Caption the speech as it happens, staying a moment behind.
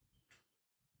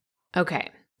Okay,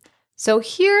 so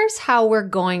here's how we're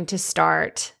going to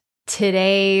start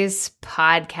today's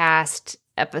podcast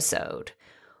episode.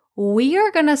 We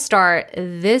are going to start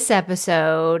this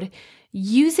episode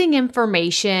using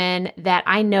information that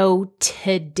I know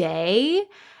today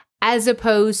as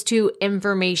opposed to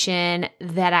information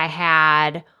that I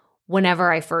had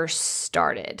whenever I first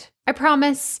started. I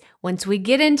promise once we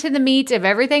get into the meat of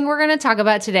everything we're going to talk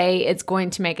about today, it's going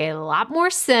to make a lot more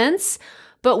sense.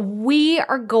 But we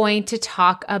are going to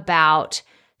talk about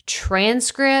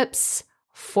transcripts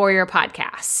for your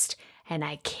podcast. And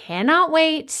I cannot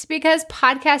wait because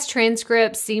podcast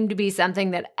transcripts seem to be something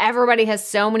that everybody has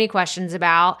so many questions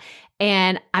about,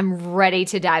 and I'm ready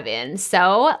to dive in.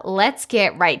 So let's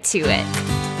get right to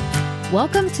it.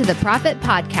 Welcome to the Profit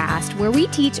Podcast, where we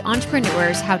teach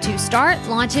entrepreneurs how to start,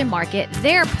 launch, and market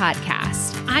their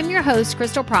podcast. I'm your host,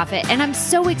 Crystal Profit, and I'm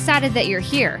so excited that you're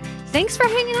here. Thanks for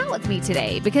hanging out with me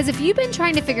today, because if you've been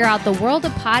trying to figure out the world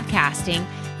of podcasting,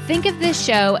 think of this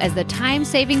show as the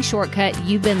time-saving shortcut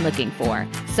you've been looking for.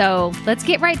 So let's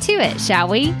get right to it, shall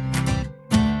we?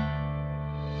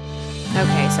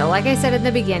 Okay, so like I said in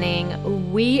the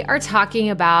beginning, we are talking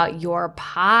about your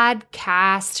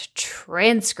podcast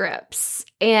transcripts.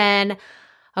 And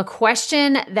a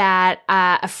question that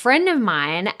a friend of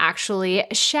mine, actually,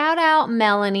 shout out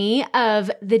Melanie of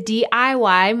the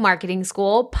DIY Marketing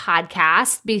School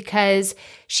podcast, because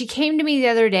she came to me the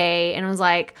other day and was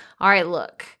like, all right,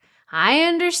 look, I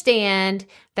understand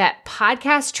that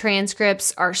podcast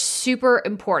transcripts are super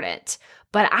important,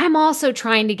 but I'm also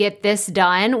trying to get this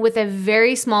done with a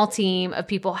very small team of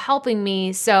people helping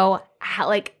me. So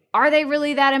are they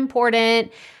really that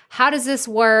important? How does this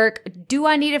work? Do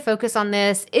I need to focus on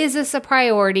this? Is this a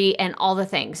priority? And all the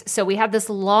things. So we had this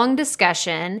long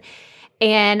discussion,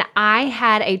 and I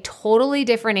had a totally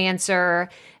different answer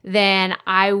than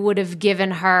I would have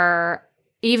given her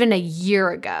even a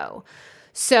year ago.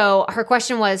 So her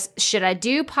question was, should I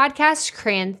do podcast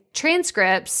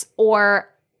transcripts, or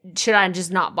should I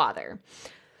just not bother?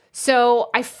 So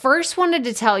I first wanted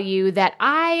to tell you that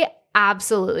I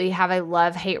absolutely have a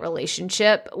love-hate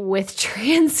relationship with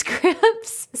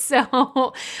transcripts.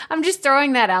 So I'm just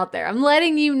throwing that out there. I'm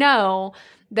letting you know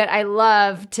that I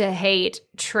love to hate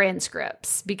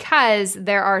transcripts, because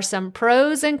there are some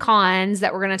pros and cons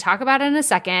that we're going to talk about in a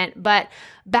second. But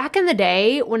back in the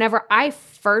day, whenever I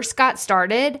first got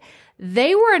started,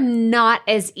 they were not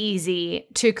as easy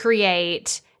to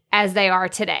create as they are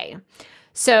today.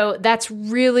 So that's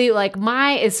really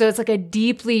so it's like a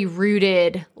deeply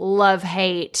rooted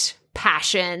love-hate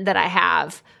passion that I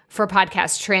have for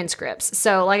podcast transcripts.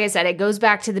 So like I said, it goes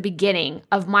back to the beginning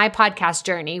of my podcast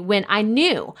journey when I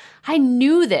knew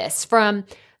this from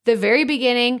the very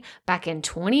beginning back in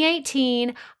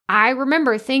 2018. I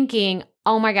remember thinking,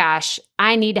 oh my gosh,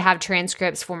 I need to have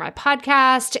transcripts for my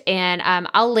podcast. And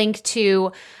I'll link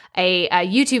to a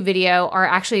YouTube video, or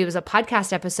actually it was a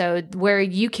podcast episode, where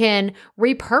you can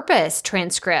repurpose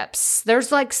transcripts.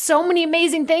 There's so many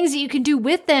amazing things that you can do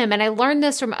with them. And I learned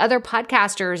this from other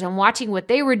podcasters and watching what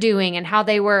they were doing and how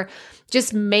they were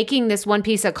just making this one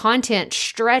piece of content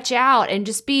stretch out and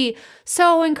just be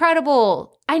so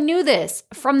incredible. I knew this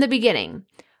from the beginning,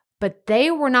 but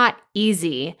they were not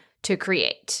easy to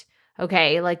create.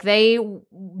 Okay, they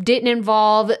didn't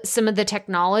involve some of the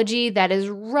technology that is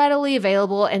readily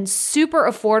available and super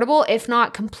affordable, if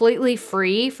not completely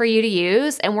free for you to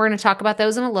use. And we're going to talk about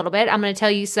those in a little bit. I'm going to tell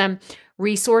you some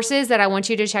resources that I want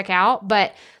you to check out,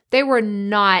 but they were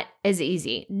not as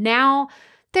easy. Now,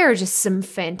 there are just some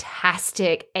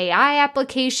fantastic AI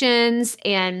applications,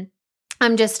 and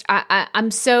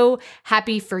I'm so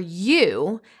happy for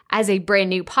you as a brand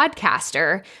new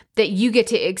podcaster that you get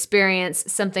to experience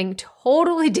something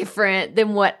totally different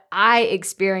than what I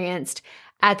experienced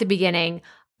at the beginning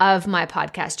of my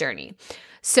podcast journey.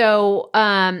 So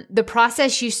the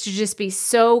process used to just be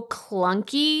so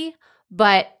clunky,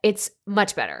 but it's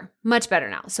much better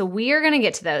now. So we are going to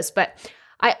get to those. But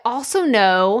I also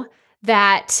know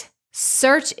that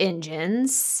search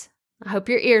engines, I hope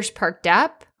your ears perked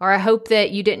up, or I hope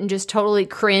that you didn't just totally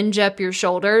cringe up your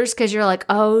shoulders because you're like,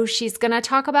 oh, she's going to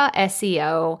talk about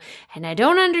SEO. And I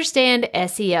don't understand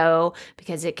SEO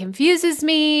because it confuses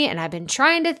me. And I've been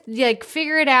trying to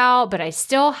figure it out, but I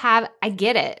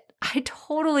get it. I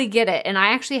totally get it. And I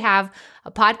actually have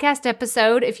a podcast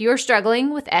episode. If you're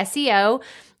struggling with SEO,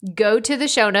 go to the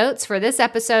show notes for this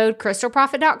episode,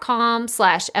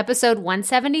 crystalprofit.com/episode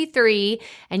 173,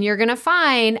 and you're going to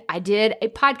find I did a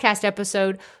podcast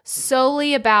episode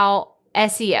solely about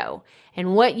SEO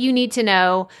and what you need to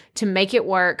know to make it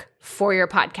work for your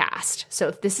podcast. So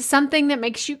if this is something that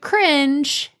makes you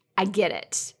cringe, I get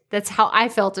it. That's how I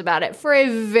felt about it for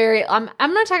I'm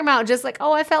not talking about just like,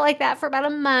 oh, I felt like that for about a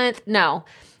month. No,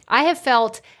 I have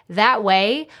felt that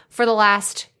way for the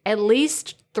last at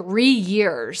least 3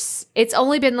 years. It's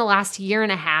only been the last year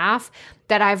and a half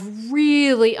that I've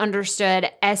really understood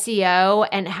SEO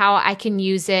and how I can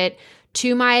use it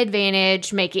to my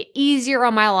advantage, make it easier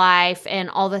on my life, and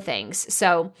all the things.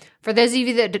 So for those of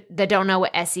you that don't know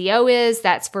what SEO is,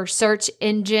 that's for search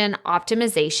engine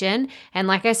optimization. And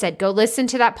like I said, go listen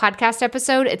to that podcast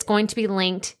episode. It's going to be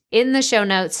linked in the show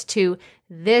notes to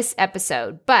this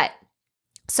episode. But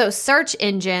so search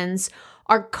engines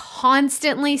are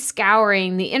constantly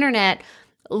scouring the internet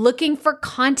looking for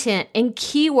content and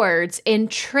keywords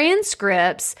and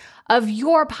transcripts of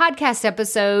your podcast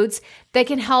episodes that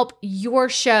can help your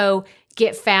show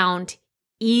get found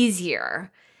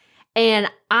easier. And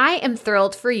I am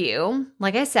thrilled for you,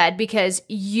 like I said, because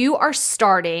you are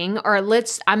starting,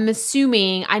 I'm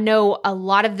assuming, I know a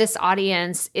lot of this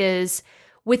audience is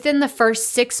within the first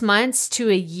 6 months to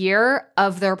a year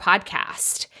of their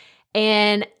podcast.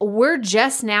 And we're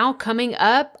just now coming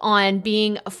up on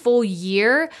being a full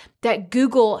year that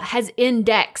Google has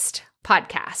indexed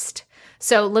podcast.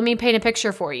 So let me paint a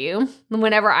picture for you.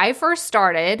 Whenever I first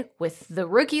started with the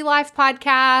Rookie Life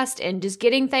podcast and just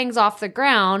getting things off the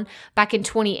ground back in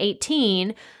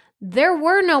 2018, there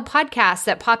were no podcasts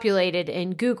that populated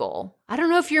in Google. I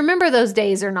don't know if you remember those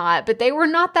days or not, but they were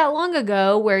not that long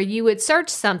ago where you would search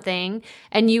something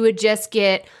and you would just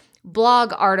get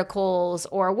blog articles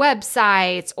or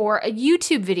websites or a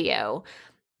YouTube video.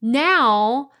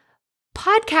 Now,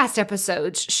 podcast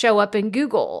episodes show up in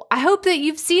Google. I hope that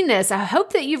you've seen this. I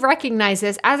hope that you've recognized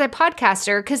this as a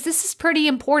podcaster because this is pretty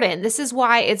important. This is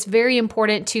why it's very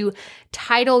important to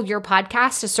title your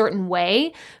podcast a certain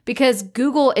way because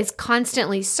Google is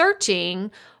constantly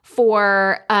searching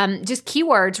for just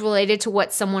keywords related to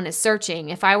what someone is searching.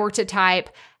 If I were to type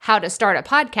how to start a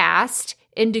podcast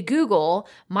into Google,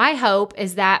 my hope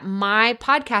is that my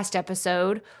podcast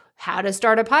episode, how to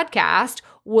start a podcast,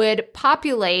 would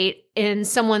populate in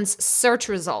someone's search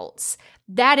results.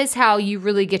 That is how you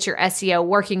really get your SEO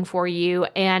working for you,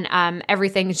 and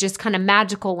everything is just kind of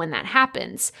magical when that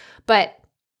happens. But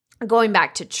going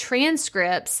back to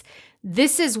transcripts,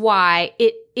 this is why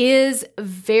it is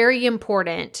very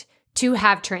important to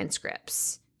have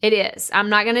transcripts. It is. I'm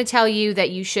not going to tell you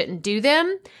that you shouldn't do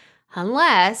them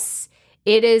unless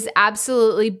it is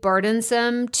absolutely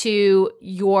burdensome to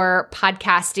your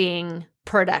podcasting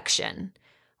production.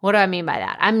 What do I mean by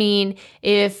that? I mean,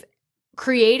 if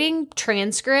creating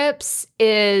transcripts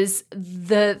is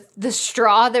the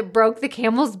straw that broke the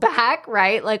camel's back,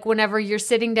 right? Like whenever you're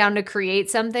sitting down to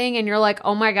create something and you're like,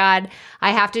 oh my God,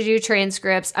 I have to do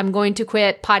transcripts. I'm going to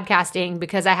quit podcasting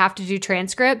because I have to do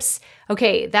transcripts.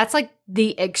 Okay, that's like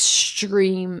the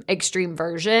extreme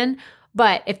version.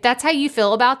 But if that's how you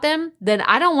feel about them, then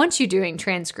I don't want you doing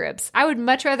transcripts. I would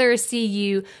much rather see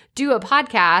you do a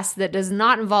podcast that does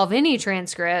not involve any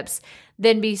transcripts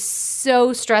than be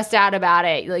so stressed out about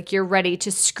it, like you're ready to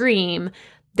scream.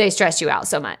 They stress you out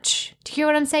so much. Do you hear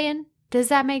what I'm saying? Does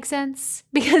that make sense?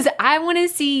 Because I want to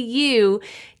see you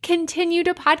continue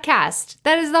to podcast.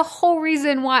 That is the whole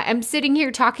reason why I'm sitting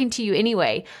here talking to you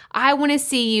anyway. I want to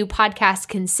see you podcast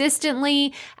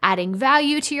consistently, adding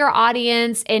value to your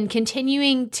audience and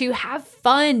continuing to have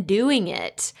fun doing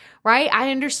it, right? I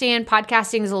understand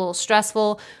podcasting is a little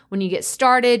stressful when you get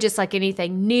started, just like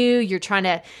anything new. You're trying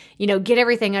to, get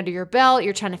everything under your belt.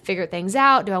 You're trying to figure things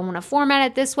out. Do I want to format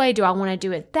it this way? Do I want to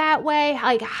do it that way?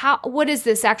 Like, what does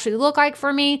this actually look like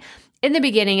for me? In the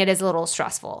beginning, it is a little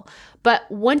stressful. But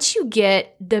once you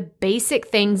get the basic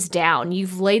things down,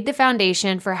 you've laid the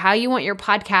foundation for how you want your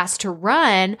podcast to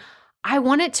run. I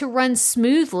want it to run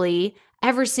smoothly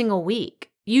every single week.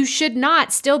 You should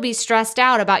not still be stressed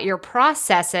out about your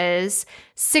processes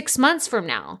 6 months from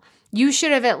now. You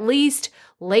should have at least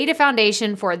laid a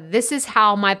foundation for this is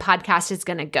how my podcast is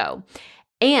going to go.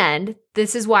 And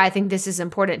this is why I think this is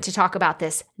important to talk about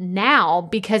this now,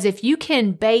 because if you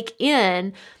can bake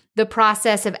in the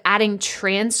process of adding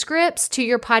transcripts to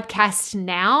your podcast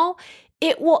now,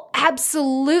 it will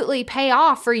absolutely pay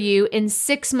off for you in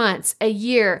 6 months, a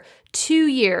year, 2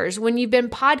 years, when you've been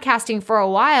podcasting for a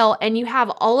while and you have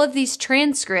all of these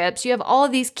transcripts, you have all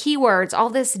of these keywords, all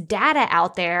this data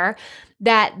out there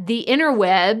that the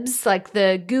interwebs, like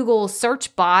the Google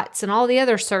search bots and all the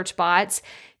other search bots,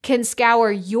 can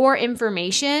scour your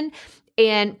information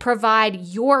and provide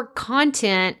your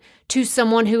content to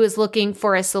someone who is looking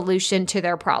for a solution to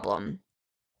their problem.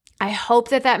 I hope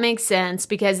that makes sense,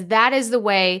 because that is the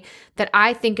way that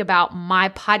I think about my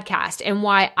podcast and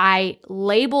why I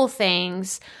label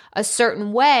things a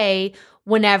certain way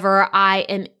whenever I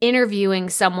am interviewing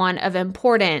someone of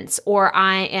importance or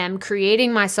I am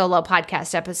creating my solo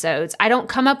podcast episodes. I don't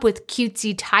come up with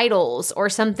cutesy titles or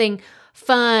something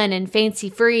fun and fancy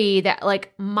free. That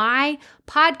like my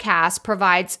podcast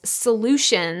provides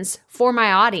solutions for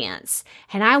my audience,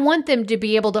 and I want them to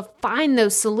be able to find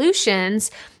those solutions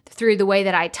through the way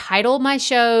that I title my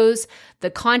shows,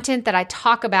 the content that I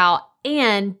talk about,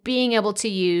 and being able to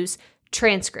use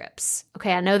transcripts.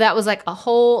 Okay, I know that was like a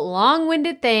whole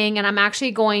long-winded thing, and I'm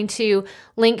actually going to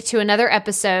link to another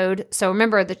episode. So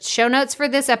remember, the show notes for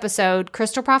this episode,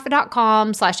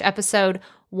 crystalprofit.com/episode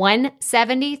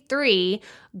 173.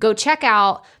 Go check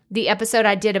out the episode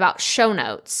I did about show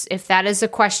notes. If that is a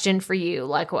question for you,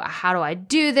 like how do I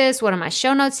do this? What do my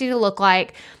show notes need to look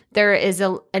like? There is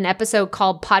an episode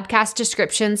called Podcast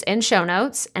Descriptions and Show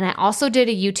Notes, and I also did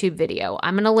a YouTube video.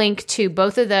 I'm going to link to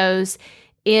both of those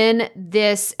in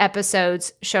this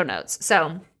episode's show notes.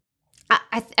 So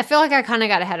I feel like I kind of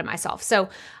got ahead of myself. So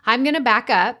I'm going to back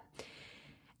up,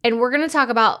 and we're going to talk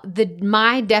about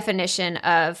my definition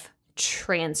of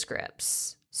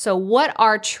transcripts. So what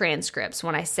are transcripts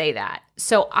when I say that?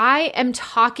 So I am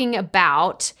talking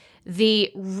about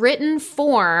the written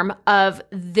form of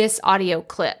this audio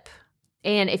clip.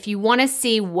 And if you want to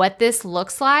see what this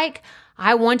looks like,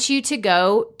 I want you to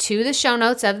go to the show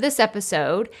notes of this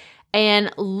episode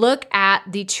and look at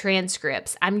the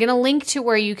transcripts. I'm going to link to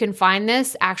where you can find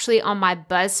this actually on my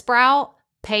Buzzsprout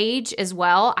page as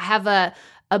well. I have a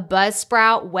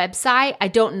Buzzsprout website. I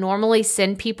don't normally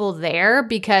send people there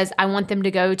because I want them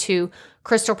to go to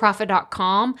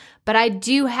crystalprofit.com, but I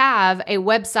do have a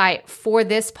website for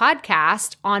this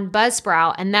podcast on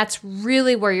Buzzsprout, and that's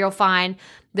really where you'll find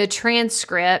the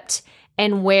transcript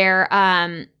and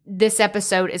where this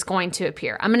episode is going to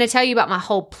appear. I'm going to tell you about my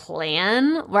whole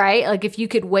plan, right? Like if you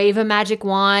could wave a magic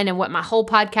wand and what my whole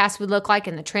podcast would look like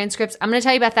in the transcripts. I'm going to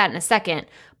tell you about that in a second.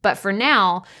 But for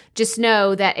now, just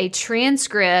know that a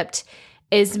transcript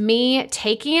is me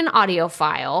taking an audio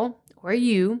file, or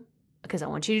you, because I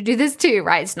want you to do this too,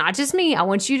 right? It's not just me. I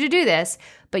want you to do this.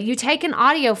 But you take an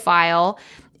audio file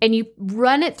and you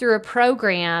run it through a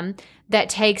program that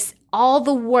takes all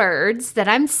the words that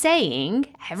I'm saying,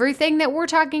 everything that we're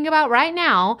talking about right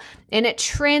now, and it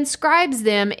transcribes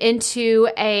them into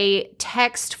a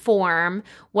text form,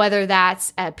 whether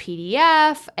that's a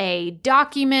PDF, a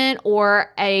document,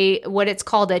 or what it's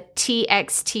called a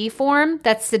TXT form.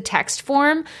 That's the text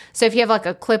form. So if you have like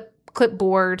a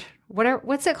clipboard,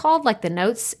 what's it called? Like the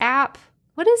Notes app?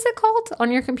 What is it called on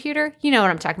your computer? You know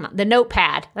what I'm talking about. The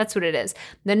Notepad. That's what it is.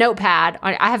 The Notepad.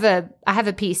 I have a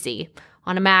PC.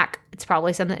 On a Mac, it's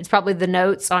probably the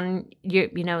notes on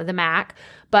the Mac,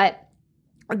 but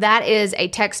that is a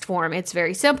text form. It's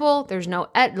very simple. There's no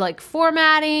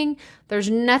formatting. There's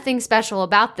nothing special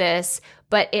about this,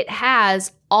 but it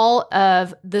has all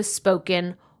of the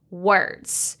spoken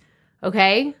words.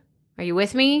 Okay? Are you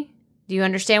with me? Do you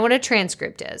understand what a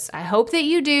transcript is? I hope that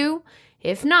you do.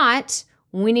 If not,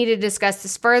 we need to discuss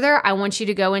this further. I want you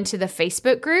to go into the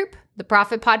Facebook group, the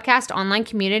Profit Podcast online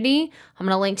community. I'm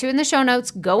going to link to it in the show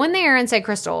notes. Go in there and say,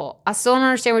 Crystal, I still don't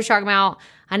understand what you're talking about.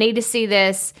 I need to see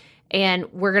this. And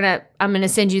I'm going to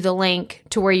send you the link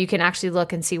to where you can actually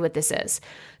look and see what this is.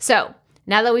 So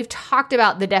now that we've talked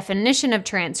about the definition of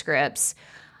transcripts,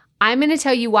 I'm going to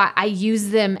tell you why I use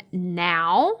them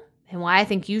now and why I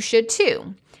think you should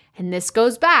too. And this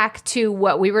goes back to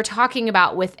what we were talking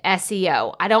about with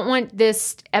SEO. I don't want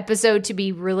this episode to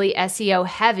be really SEO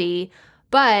heavy,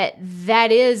 but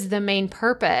that is the main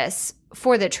purpose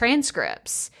for the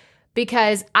transcripts,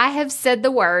 because I have said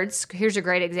the words, here's a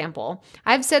great example.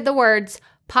 I've said the words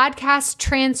podcast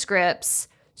transcripts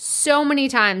so many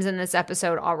times in this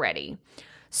episode already.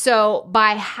 So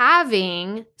by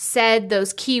having said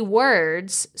those key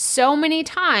words so many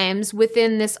times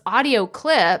within this audio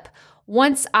clip,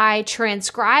 once I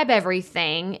transcribe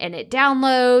everything and it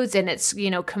downloads and it's,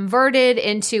 converted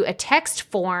into a text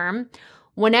form,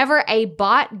 whenever a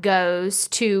bot goes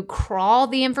to crawl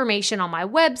the information on my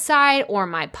website or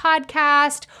my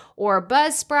podcast or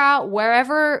Buzzsprout,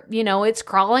 wherever, it's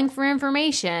crawling for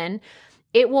information,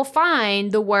 it will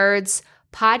find the words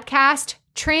podcast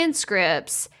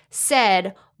transcripts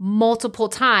said multiple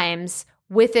times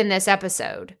within this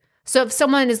episode. So if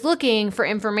someone is looking for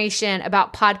information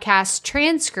about podcast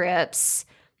transcripts,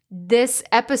 this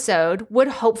episode would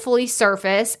hopefully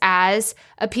surface as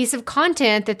a piece of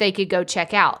content that they could go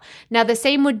check out. Now, the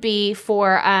same would be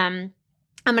for, I'm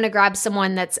going to grab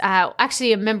someone that's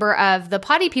actually a member of the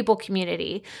Potty People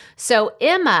community. So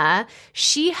Emma,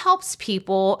 she helps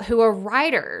people who are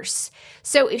writers.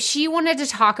 So if she wanted to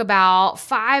talk about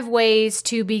 5 ways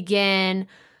to begin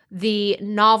the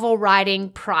novel writing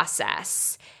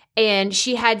process. And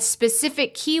she had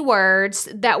specific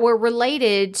keywords that were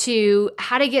related to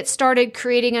how to get started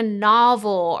creating a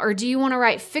novel, or do you want to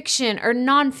write fiction or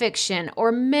nonfiction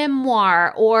or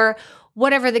memoir or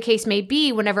whatever the case may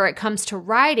be. Whenever it comes to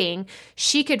writing,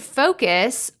 she could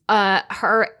focus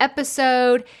her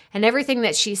episode and everything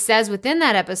that she says within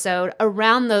that episode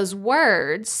around those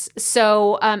words.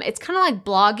 So it's kind of like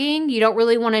blogging. You don't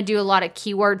really want to do a lot of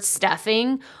keyword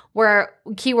stuffing, where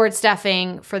keyword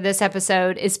stuffing for this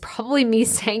episode is probably me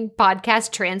saying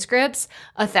podcast transcripts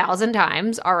 1,000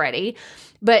 times already.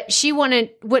 But she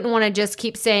wouldn't want to just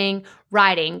keep saying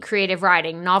writing, creative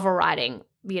writing, novel writing,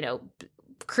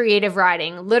 creative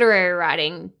writing, literary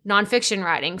writing, nonfiction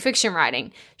writing, fiction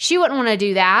writing. She wouldn't want to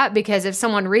do that, because if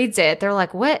someone reads it, they're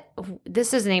like, what?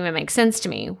 This doesn't even make sense to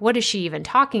me. What is she even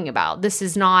talking about? This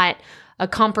is not a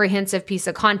comprehensive piece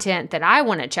of content that I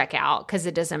want to check out because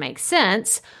it doesn't make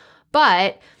sense.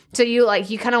 But so you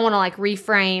kind of want to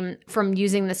reframe from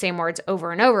using the same words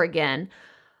over and over again.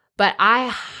 But I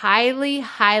highly,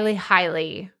 highly,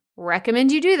 highly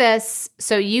recommend you do this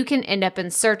so you can end up in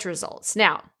search results.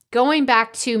 Now, going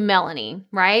back to Melanie,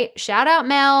 right? Shout out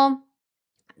Mel.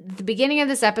 At the beginning of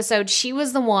this episode, she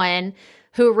was the one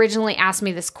who originally asked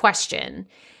me this question.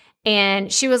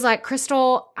 And she was like,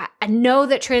 Crystal, I know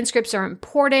that transcripts are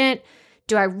important.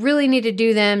 Do I really need to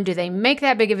do them? Do they make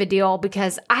that big of a deal?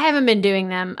 Because I haven't been doing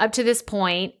them up to this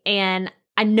point, and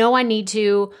I know I need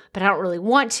to, but I don't really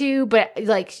want to. But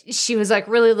she was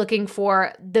really looking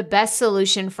for the best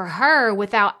solution for her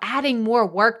without adding more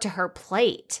work to her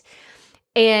plate.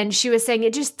 And she was saying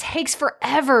it just takes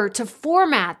forever to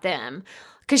format them,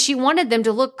 because she wanted them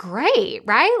to look great,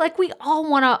 right? We all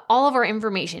want all of our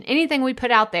information, anything we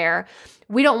put out there,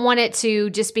 we don't want it to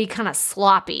just be kind of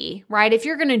sloppy, right? If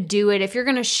you're going to do it, if you're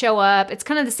going to show up, it's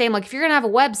kind of the same. If you're going to have a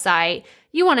website,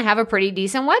 you want to have a pretty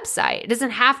decent website. It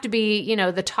doesn't have to be,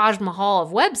 the Taj Mahal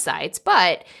of websites,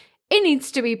 but it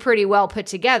needs to be pretty well put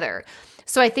together.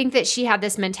 So I think that she had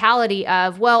this mentality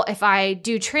of, well, if I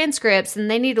do transcripts, then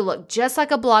they need to look just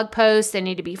like a blog post. They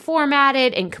need to be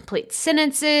formatted in complete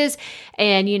sentences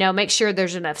and, make sure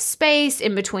there's enough space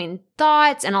in between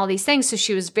thoughts and all these things. So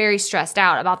she was very stressed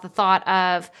out about the thought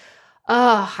of,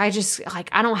 I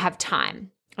don't have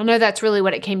time. I know that's really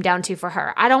what it came down to for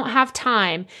her. I don't have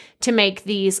time to make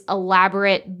these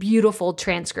elaborate, beautiful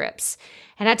transcripts.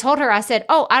 And I told her, I said,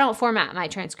 I don't format my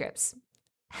transcripts.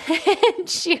 And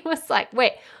she was like,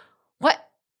 wait,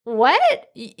 what?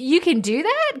 You can do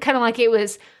that? Kind of like it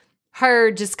was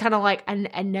her just kind of like,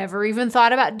 I never even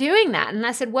thought about doing that. And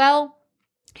I said, well,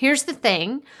 here's the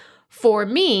thing. For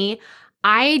me,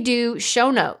 I do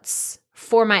show notes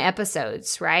for my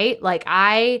episodes, right?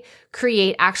 I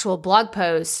create actual blog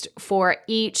posts for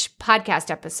each podcast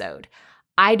episode.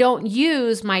 I don't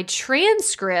use my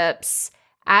transcripts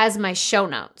as my show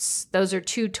notes. Those are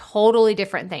two totally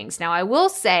different things. Now, I will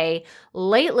say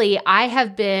lately I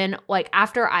have been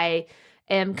after I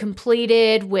am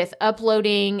completed with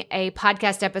uploading a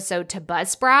podcast episode to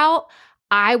Buzzsprout,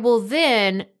 I will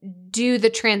then do the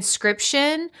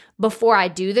transcription before I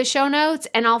do the show notes,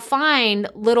 and I'll find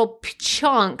little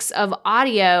chunks of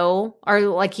audio or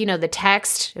the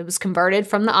text. It was converted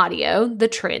from the audio, the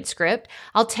transcript.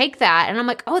 I'll take that and I'm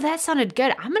like, that sounded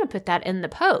good. I'm going to put that in the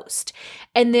post.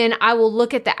 And then I will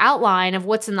look at the outline of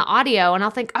what's in the audio and I'll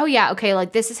think,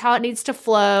 this is how it needs to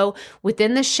flow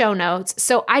within the show notes.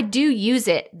 So I do use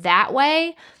it that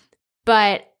way,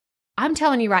 but I'm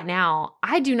telling you right now,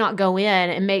 I do not go in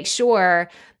and make sure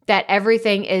that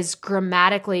everything is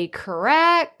grammatically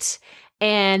correct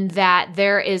and that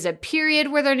there is a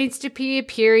period where there needs to be a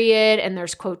period and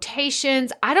there's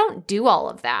quotations. I don't do all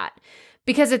of that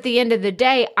because at the end of the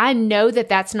day, I know that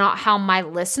that's not how my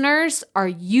listeners are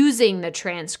using the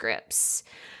transcripts.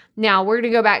 Now, we're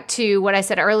going to go back to what I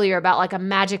said earlier about a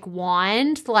magic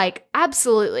wand.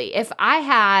 Absolutely. If I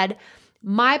had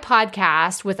my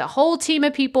podcast with a whole team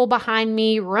of people behind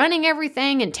me running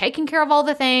everything and taking care of all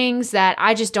the things that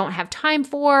I just don't have time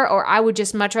for, or I would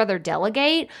just much rather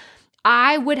delegate,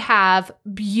 I would have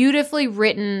beautifully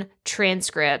written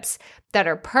transcripts that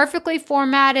are perfectly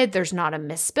formatted. There's not a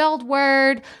misspelled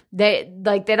word. They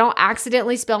don't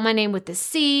accidentally spell my name with the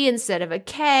C instead of a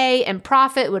K, and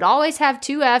Profit would always have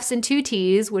 2 F's and 2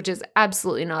 T's, which is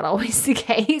absolutely not always the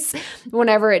case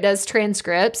whenever it does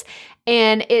transcripts.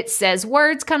 And it says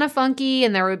words kind of funky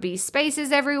and there would be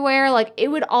spaces everywhere. It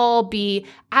would all be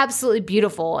absolutely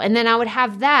beautiful. And then I would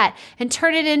have that and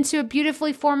turn it into a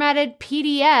beautifully formatted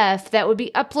PDF that would be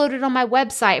uploaded on my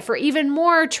website for even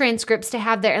more transcripts to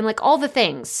have there and all the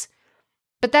things.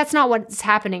 But that's not what's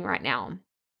happening right now.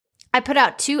 I put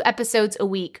out 2 episodes a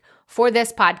week for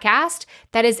this podcast,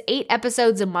 that is 8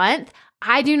 episodes a month.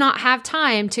 I do not have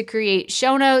time to create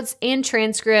show notes and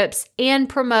transcripts and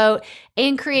promote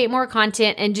and create more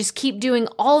content and just keep doing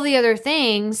all the other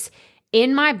things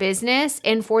in my business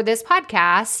and for this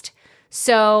podcast.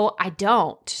 So I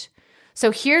don't.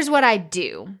 So here's what I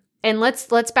do. And let's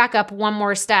back up one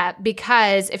more step,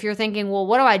 because if you're thinking, well,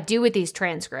 what do I do with these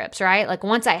transcripts, right? Like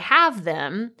once I have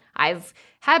them, I've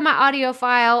had my audio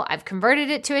file, I've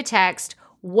converted it to a text.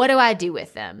 What do I do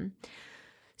with them?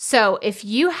 So if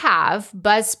you have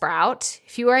Buzzsprout,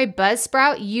 if you are a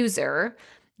Buzzsprout user,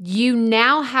 you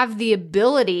now have the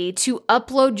ability to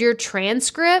upload your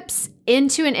transcripts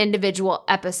into an individual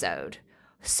episode.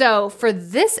 So for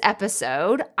this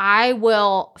episode, I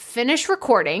will finish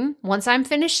recording. Once I'm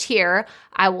finished here,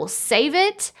 I will save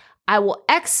it. I will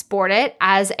export it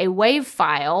as a WAV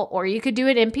file, or you could do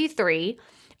an MP3.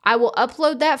 I will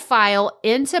upload that file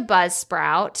into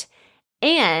Buzzsprout.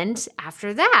 And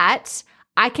after that,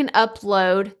 I can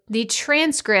upload the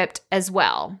transcript as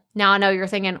well. Now I know you're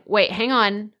thinking, wait, hang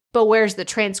on, but where's the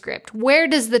transcript? Where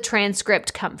does the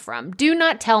transcript come from? Do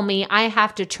not tell me I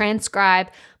have to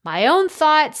transcribe my own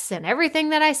thoughts and everything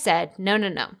that I said. No.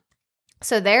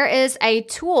 So there is a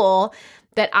tool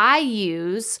that I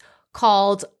use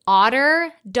called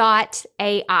otter.ai,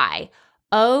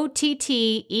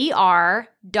 OTTER.ai.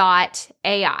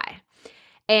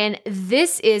 And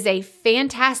this is a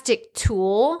fantastic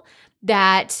tool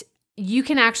that you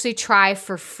can actually try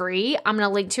for free. I'm going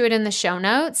to link to it in the show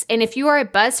notes. And if you are a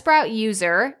Buzzsprout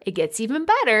user, it gets even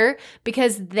better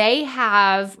because they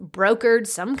have brokered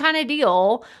some kind of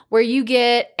deal where you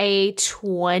get a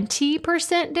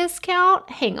 20% discount.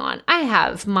 Hang on. I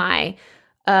have my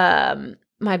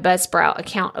Buzzsprout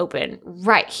account open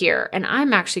right here. And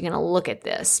I'm actually going to look at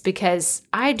this because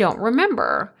I don't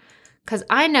remember. Because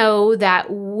I know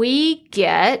that we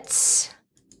get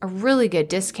a really good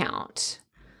discount.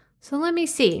 So let me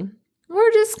see.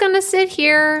 We're just going to sit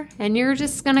here and you're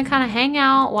just going to kind of hang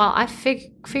out while I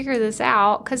figure this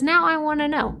out, because now I want to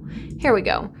know. Here we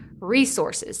go.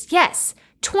 Resources. Yes,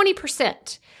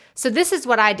 20%. So this is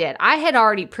what I did. I had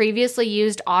already previously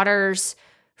used Otter's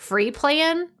free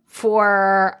plan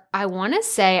for, I want to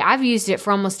say, I've used it for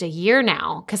almost a year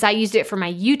now because I used it for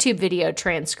my YouTube video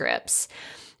transcripts.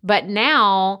 But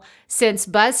now, since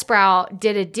Buzzsprout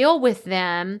did a deal with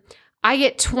them, I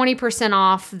get 20%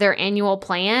 off their annual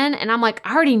plan. And I'm like,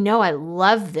 I already know I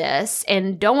love this.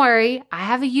 And don't worry, I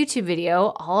have a YouTube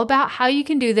video all about how you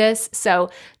can do this. So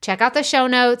check out the show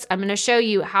notes. I'm going to show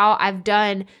you how I've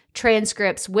done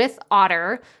transcripts with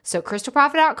Otter. So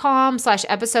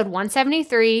crystalprofit.com/episode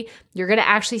 173. You're going to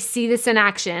actually see this in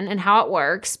action and how it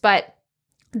works. But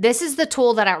this is the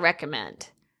tool that I recommend.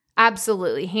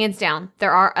 Absolutely, hands down.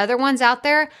 There are other ones out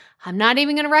there. I'm not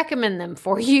even going to recommend them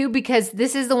for you because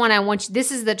this is the one I want you. This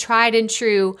is the tried and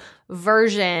true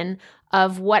version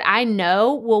of what I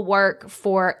know will work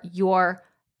for your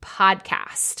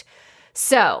podcast.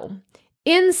 So,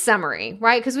 in summary,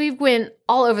 right? Because we've went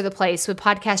all over the place with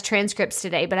podcast transcripts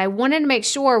today, but I wanted to make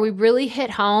sure we really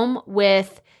hit home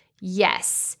with,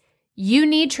 yes, you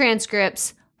need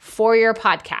transcripts for your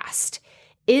podcast.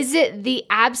 Is it the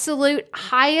absolute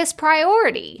highest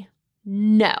priority?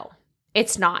 No,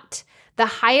 it's not. The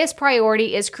highest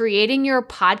priority is creating your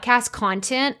podcast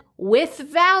content with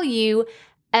value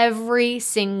every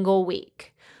single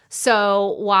week.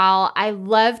 So while I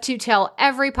love to tell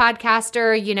every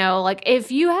podcaster, like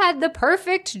if you had the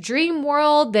perfect dream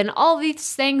world, then all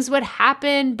these things would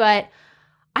happen. But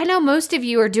I know most of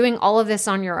you are doing all of this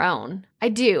on your own. I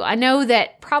do. I know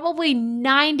that probably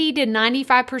 90 to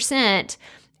 95%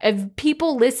 of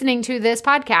people listening to this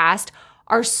podcast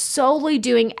are solely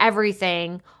doing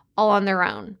everything all on their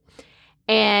own.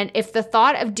 And if the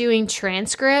thought of doing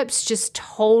transcripts just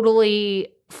totally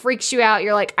freaks you out,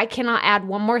 you're like, I cannot add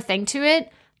one more thing to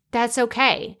it, that's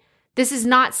okay. This is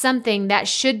not something that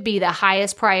should be the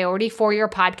highest priority for your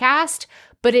podcast,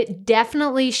 but it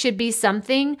definitely should be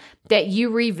something that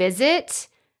you revisit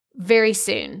very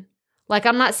soon. Like,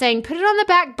 I'm not saying put it on the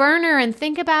back burner and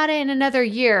think about it in another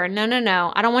year.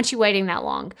 No. I don't want you waiting that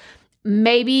long.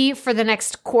 Maybe for the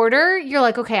next quarter, you're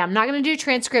like, okay, I'm not going to do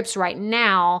transcripts right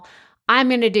now. I'm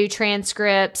going to do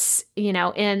transcripts,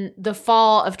 in the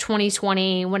fall of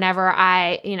 2020, whenever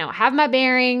I, have my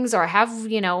bearings or have,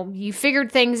 you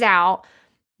figured things out.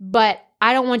 But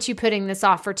I don't want you putting this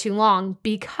off for too long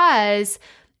because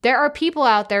there are people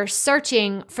out there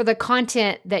searching for the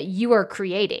content that you are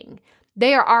creating.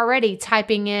 They are already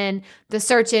typing in the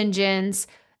search engines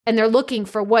and they're looking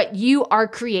for what you are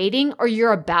creating or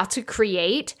you're about to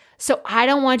create. So I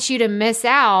don't want you to miss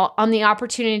out on the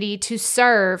opportunity to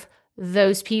serve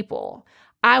those people.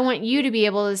 I want you to be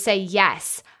able to say,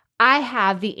 yes, I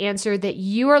have the answer that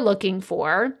you are looking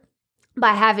for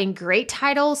by having great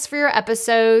titles for your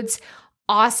episodes,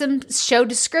 awesome show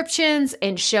descriptions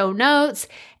and show notes,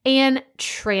 and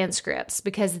transcripts,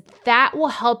 because that will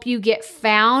help you get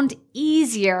found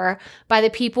easier by the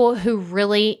people who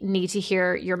really need to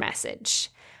hear your message.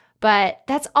 But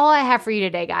that's all I have for you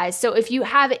today, guys. So if you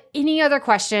have any other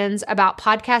questions about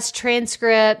podcast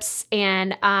transcripts,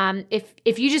 and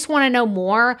if you just want to know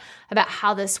more about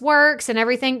how this works and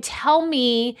everything, tell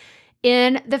me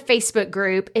in the Facebook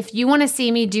group if you want to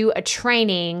see me do a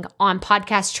training on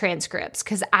podcast transcripts,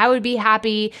 because I would be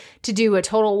happy to do a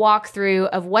total walkthrough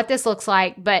of what this looks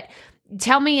like. But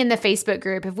tell me in the Facebook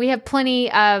group. If we have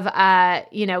plenty of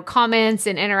comments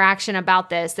and interaction about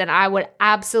this, then I would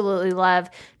absolutely love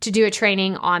to do a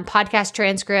training on podcast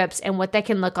transcripts and what they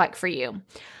can look like for you.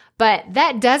 But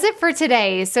that does it for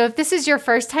today. So if this is your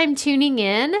first time tuning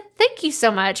in, thank you so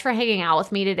much for hanging out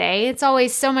with me today. It's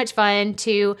always so much fun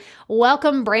to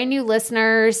welcome brand new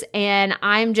listeners, and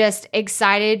I'm just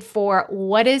excited for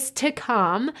what is to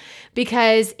come,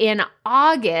 because in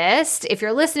August, if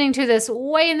you're listening to this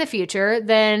way in the future,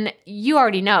 then you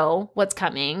already know what's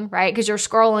coming, right? Because you're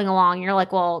scrolling along, you're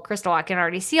like, well, Crystal, I can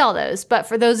already see all those. But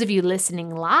for those of you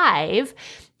listening live,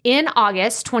 in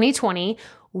August 2020,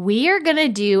 we are going to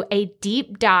do a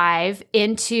deep dive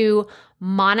into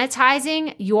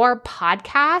monetizing your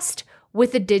podcast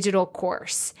with a digital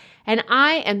course. And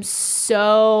I am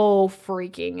so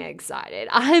freaking excited.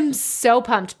 I'm so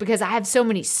pumped because I have so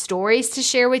many stories to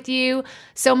share with you,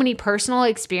 so many personal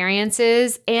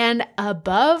experiences, and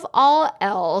above all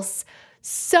else,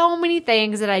 so many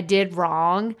things that I did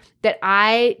wrong that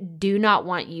I do not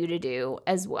want you to do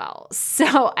as well.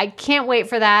 So I can't wait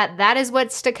for that. That is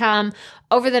what's to come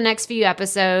over the next few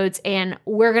episodes, and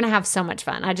we're going to have so much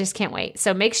fun. I just can't wait.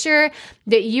 So make sure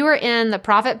that you are in the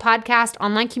Profit Podcast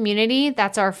online community.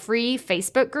 That's our free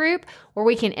Facebook group where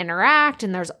we can interact,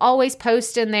 and there's always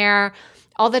posts in there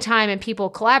all the time and people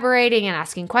collaborating and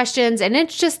asking questions. And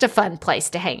it's just a fun place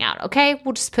to hang out. Okay.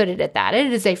 We'll just put it at that.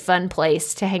 It is a fun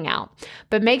place to hang out,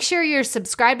 but make sure you're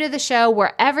subscribed to the show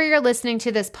wherever you're listening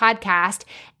to this podcast.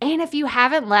 And if you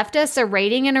haven't left us a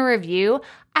rating and a review,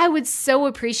 I would so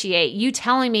appreciate you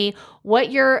telling me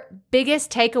what your biggest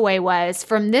takeaway was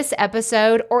from this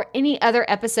episode or any other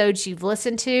episodes you've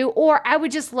listened to, or I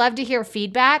would just love to hear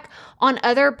feedback on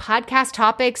other podcast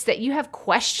topics that you have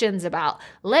questions about.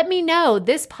 Let me know.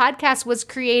 This podcast was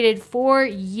created for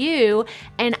you,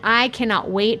 and I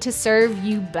cannot wait to serve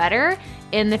you better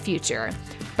in the future.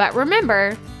 But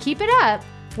remember, keep it up.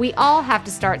 We all have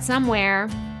to start somewhere.